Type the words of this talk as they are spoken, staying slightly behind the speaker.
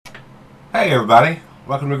Hey everybody,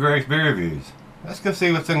 welcome to Gregsbeerreviews. Let's go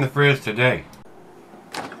see what's in the fridge today.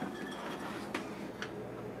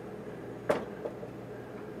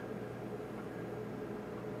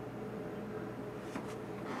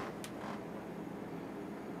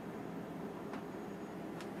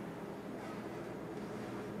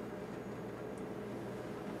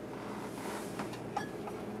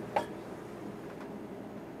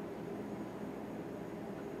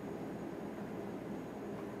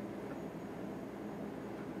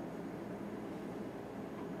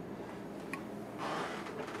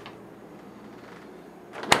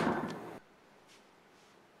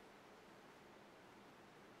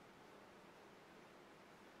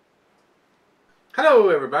 Hello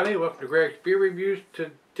everybody, welcome to Greg's Beer Reviews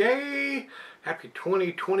today. Happy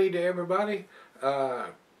 2020 to everybody.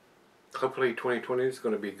 Hopefully 2020 is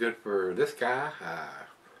going to be good for this guy.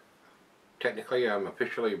 Technically I'm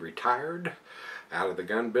officially retired, out of the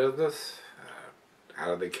gun business, out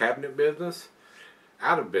of the cabinet business,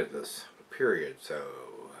 out of business, period. So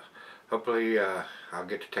hopefully I'll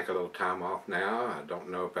get to take a little time off now. I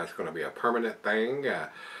don't know if that's going to be a permanent thing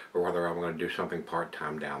or whether I'm going to do something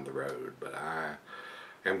part-time down the road. But I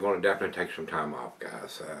am going to definitely take some time off,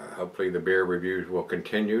 guys. Hopefully the beer reviews will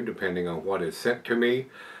continue depending on what is sent to me.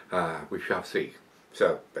 We shall see.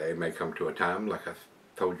 So they may come to a time, like I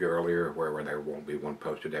told you earlier, where there won't be one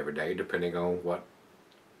posted every day depending on what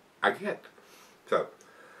I get. So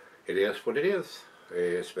it is what it is.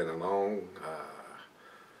 It's been a long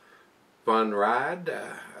fun ride.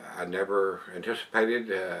 I never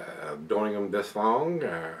anticipated doing them this long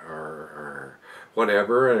or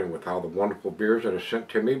whatever, and with all the wonderful beers that are sent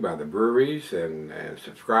to me by the breweries and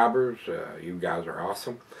subscribers. You guys are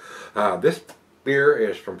awesome. This beer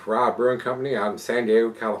is from Pariah Brewing Company out in San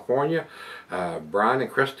Diego, California. Brian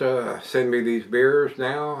and Krista send me these beers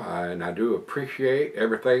now, and I do appreciate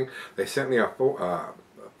everything. They sent me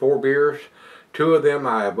four beers. Two of them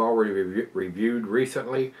I have already reviewed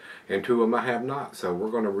recently, and two of them I have not. So we're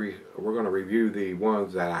going to review the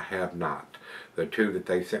ones that I have not. The two that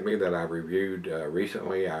they sent me that I reviewed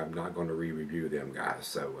recently, I'm not going to re-review them, guys.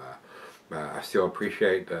 So I still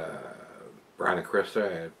appreciate Brian and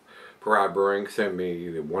Krista at Pariah Brewing send me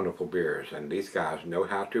the wonderful beers, and these guys know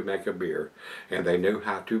how to make a beer, and they know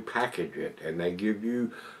how to package it, and they give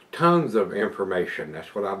you tons of information.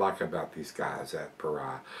 That's what I like about these guys at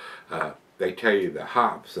Pariah. They tell you the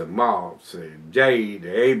hops, the malts, the J, the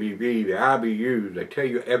ABV, the IBUs. They tell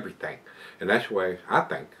you everything. And that's the way I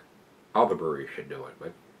think all the breweries should do it.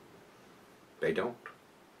 But they don't.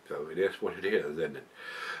 So it is what it is, isn't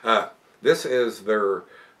it? This is their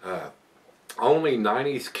only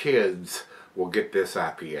 90's kids will get this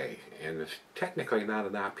IPA. And it's technically not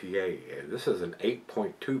an IPA. This is an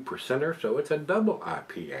 8.2%er, so it's a double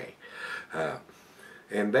IPA.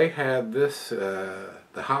 And they have this,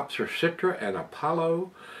 the hops are Citra and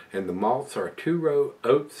Apollo, and the malts are two-row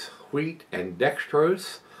oats, wheat, and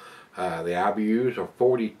dextrose. The IBUs are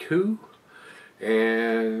 42,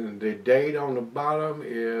 and the date on the bottom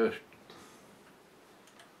is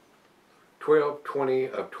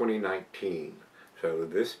 12/20 of 2019. So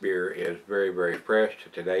this beer is very, very fresh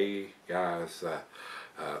today, guys.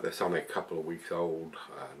 That's only a couple of weeks old,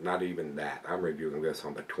 not even that. I'm reviewing this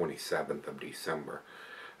on the 27th of December,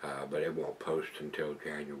 but it won't post until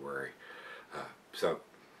January. So,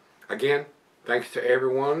 again, thanks to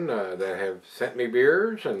everyone that have sent me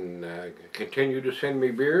beers and continue to send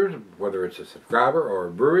me beers, whether it's a subscriber or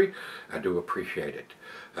a brewery. I do appreciate it.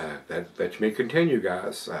 That lets me continue,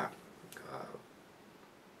 guys.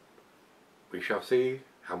 We shall see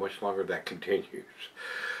how much longer that continues.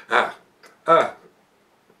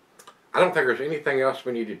 I don't think there's anything else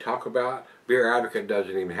we need to talk about. Beer Advocate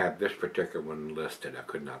doesn't even have this particular one listed. I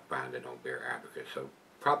could not find it on Beer Advocate. So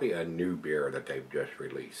probably a new beer that they've just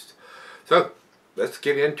released. So let's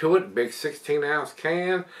get into it. Big 16-ounce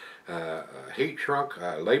can, heat shrunk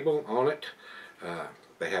label on it.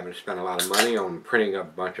 They haven't spent a lot of money on printing up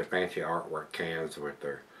a bunch of fancy artwork cans with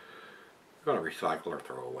their going to recycle or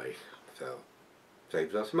throw away. So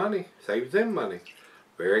saves us money, saves them money.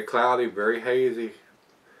 Very cloudy, very hazy.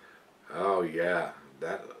 Oh yeah,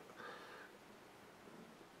 that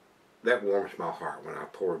warms my heart when I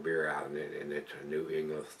pour a beer out in it, and it's a New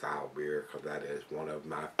England style beer, because that is one of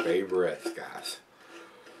my favorites, guys.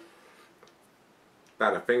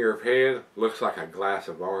 About a finger of head, looks like a glass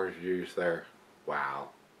of orange juice there. Wow.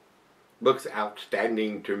 Looks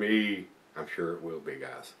outstanding to me. I'm sure it will be,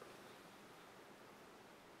 guys.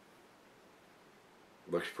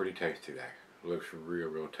 Looks pretty tasty there. Looks real,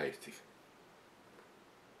 real tasty.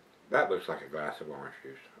 That looks like a glass of orange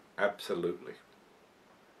juice. Absolutely.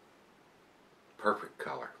 Perfect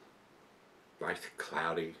color. Nice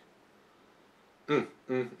cloudy.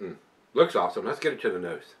 Looks awesome. Let's get it to the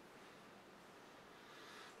nose.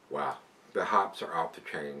 Wow. The hops are off the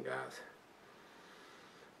chain, guys.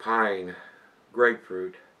 Pine,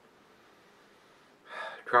 grapefruit,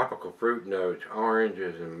 tropical fruit notes,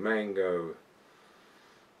 oranges and mango.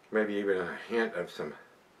 Maybe even a hint of some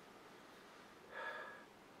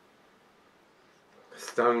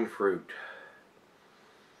stone fruit.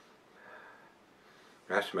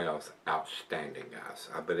 That smells outstanding, guys.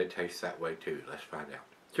 I bet it tastes that way too. Let's find out.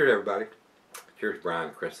 Cheers, everybody. Cheers, Brian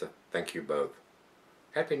and Krista. Thank you both.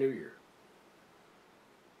 Happy New Year.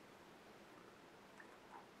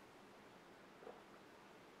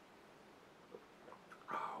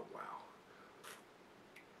 Oh, wow.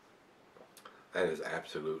 That is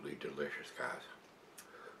absolutely delicious, guys.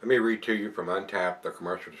 Let me read to you from Untapped. The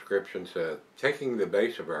commercial description says, taking the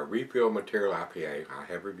base of our refill material IPA, I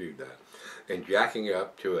have reviewed that, and jacking it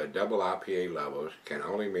up to a double IPA levels can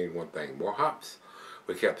only mean one thing: more hops.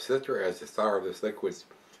 We kept Citra as the star of this liquid's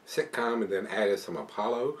sitcom, and then added some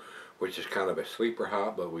Apollo, which is kind of a sleeper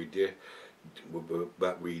hop, but we dig on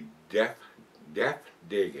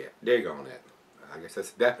it. I guess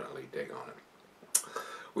that's definitely dig on it.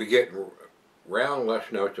 We get round,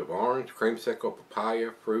 lush notes of orange, creamsicle,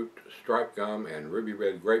 papaya, fruit, striped gum, and ruby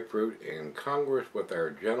red grapefruit, incongruous with our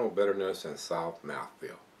gentle bitterness and soft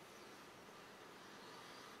mouthfeel.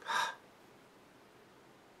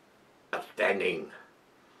 Outstanding.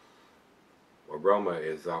 Aroma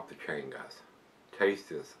is off the chain, guys.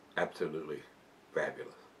 Taste is absolutely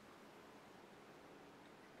fabulous.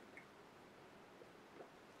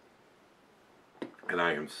 And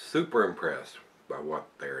I am super impressed by what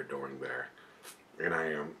they're doing there. And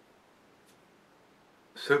I am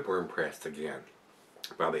super impressed again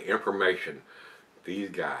by the information these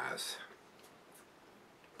guys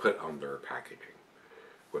put on their packaging,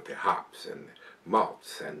 with the hops and the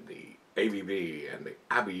malts and the ABV and the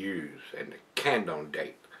IBUs and the canned on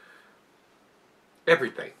date.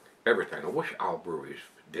 Everything. I wish all breweries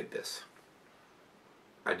did this.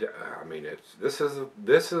 I mean, this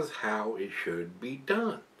is how it should be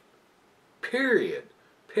done. Period.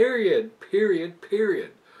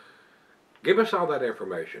 Give us all that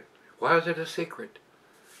information. Why is it a secret?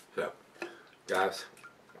 So, guys,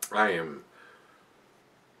 I am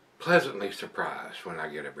pleasantly surprised when I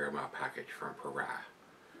get a beer malt package from Pariah,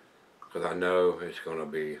 because I know it's going to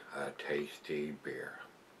be a tasty beer.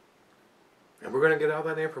 And we're going to get all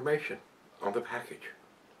that information on the package.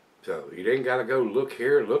 So you didn't got to go look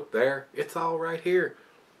here, look there. It's all right here.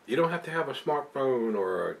 You don't have to have a smartphone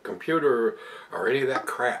or a computer or any of that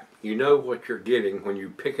crap. You know what you're getting when you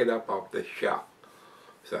pick it up off the shelf.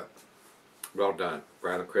 So, well done.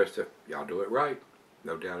 Brian and Krista, y'all do it right.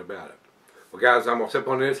 No doubt about it. Well, guys, I'm going to sip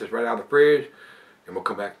on this. It's right out of the fridge. And we'll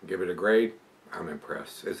come back and give it a grade. I'm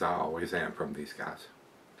impressed, as I always am, from these guys.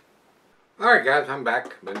 Alright, guys, I'm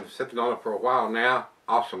back. Been sipping on it for a while now.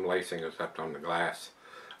 Awesome lacing is left on the glass.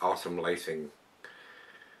 Awesome lacing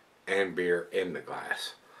and beer in the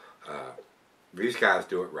glass. These guys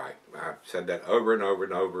do it right. I've said that over and over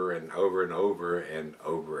and over and over and over and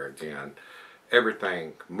over again.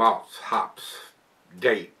 Everything, malts, hops,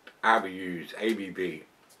 date, IBUs, ABV,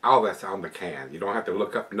 all that's on the can. You don't have to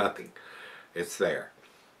look up nothing. It's there.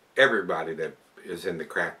 Everybody that is in the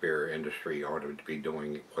craft beer industry ought to be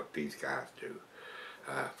doing what these guys do.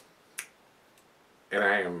 And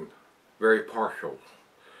I am very partial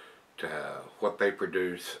to what they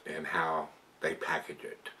produce and how they package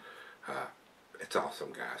it. It's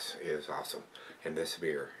awesome, guys. It is awesome. And this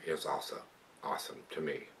beer is also awesome to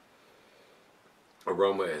me.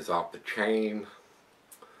 Aroma is off the chain.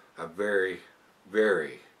 A very,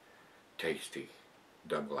 very tasty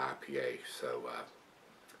double IPA. So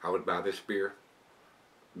I would buy this beer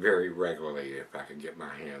very regularly if I could get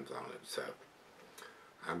my hands on it. So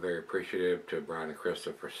I'm very appreciative to Brian and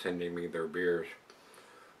Krista for sending me their beers.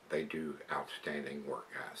 They do outstanding work,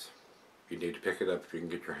 guys. You need to pick it up if you can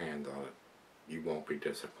get your hands on it. You won't be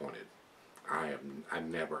disappointed. I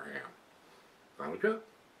never am. Final joke.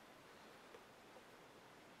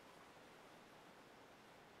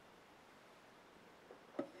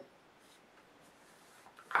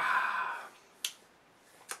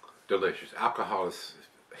 Delicious. Alcohol is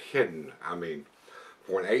hidden. I mean,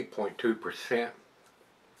 for an 8.2%,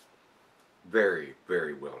 very,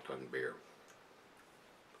 very well done beer.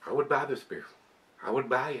 I would buy this beer. I would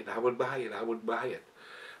buy it. I would buy it. I would buy it.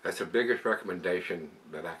 That's the biggest recommendation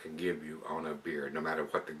that I can give you on a beer, no matter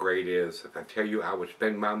what the grade is. If I tell you I would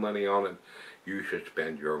spend my money on it, you should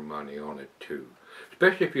spend your money on it too.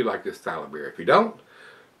 Especially if you like this style of beer. If you don't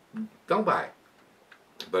buy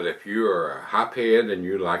it. But if you are a hophead and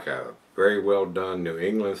you like a very well done New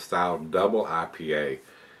England style double IPA,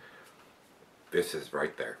 this is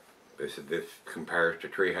right there. This compares to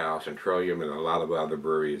Treehouse and Trillium and a lot of other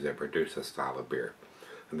breweries that produce this style of beer.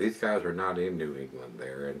 And these guys are not in New England,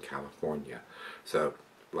 they're in California. So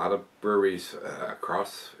a lot of breweries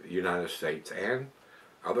across the United States and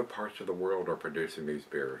other parts of the world are producing these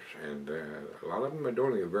beers. And a lot of them are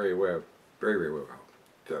doing it very well, very, very well.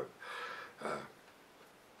 So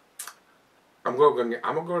I'm going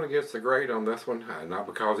to give the grade on this one, not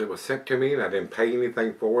because it was sent to me and I didn't pay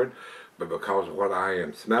anything for it, but because of what I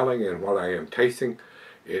am smelling and what I am tasting.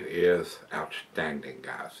 It is outstanding,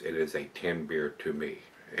 guys. It is a 10 beer to me,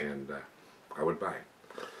 and I would buy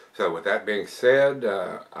it. So with that being said,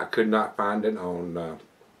 I could not find it on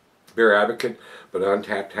Beer Advocate, but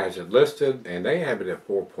Untapped has it listed, and they have it at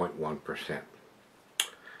 4.1%.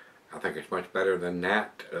 I think it's much better than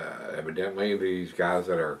that. Evidently, these guys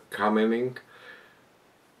that are commenting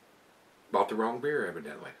bought the wrong beer,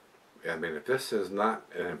 evidently. I mean, if this is not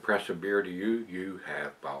an impressive beer to you, you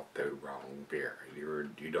have bought the wrong beer.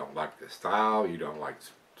 You don't like the style, you don't like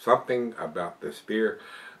something about this beer.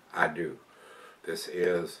 I do. This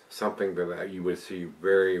is something that you would see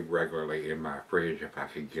very regularly in my fridge if I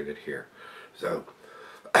could get it here. So,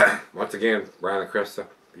 once again, Brian and Krista,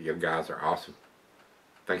 you guys are awesome.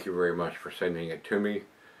 Thank you very much for sending it to me.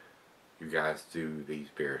 You guys do these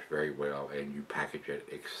beers very well, and you package it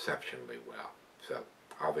exceptionally well. So,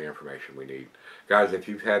 all the information we need. Guys, if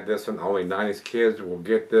you've had this one, only 90's kids will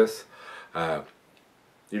get this.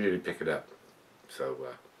 You need to pick it up. So,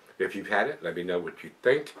 if you've had it, let me know what you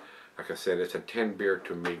think. Like I said, it's a 10 beer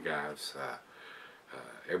to me, guys.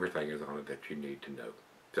 Everything is on it that you need to know.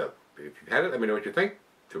 So, if you've had it, let me know what you think.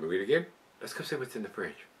 Till we meet again, let's go see what's in the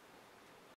fridge.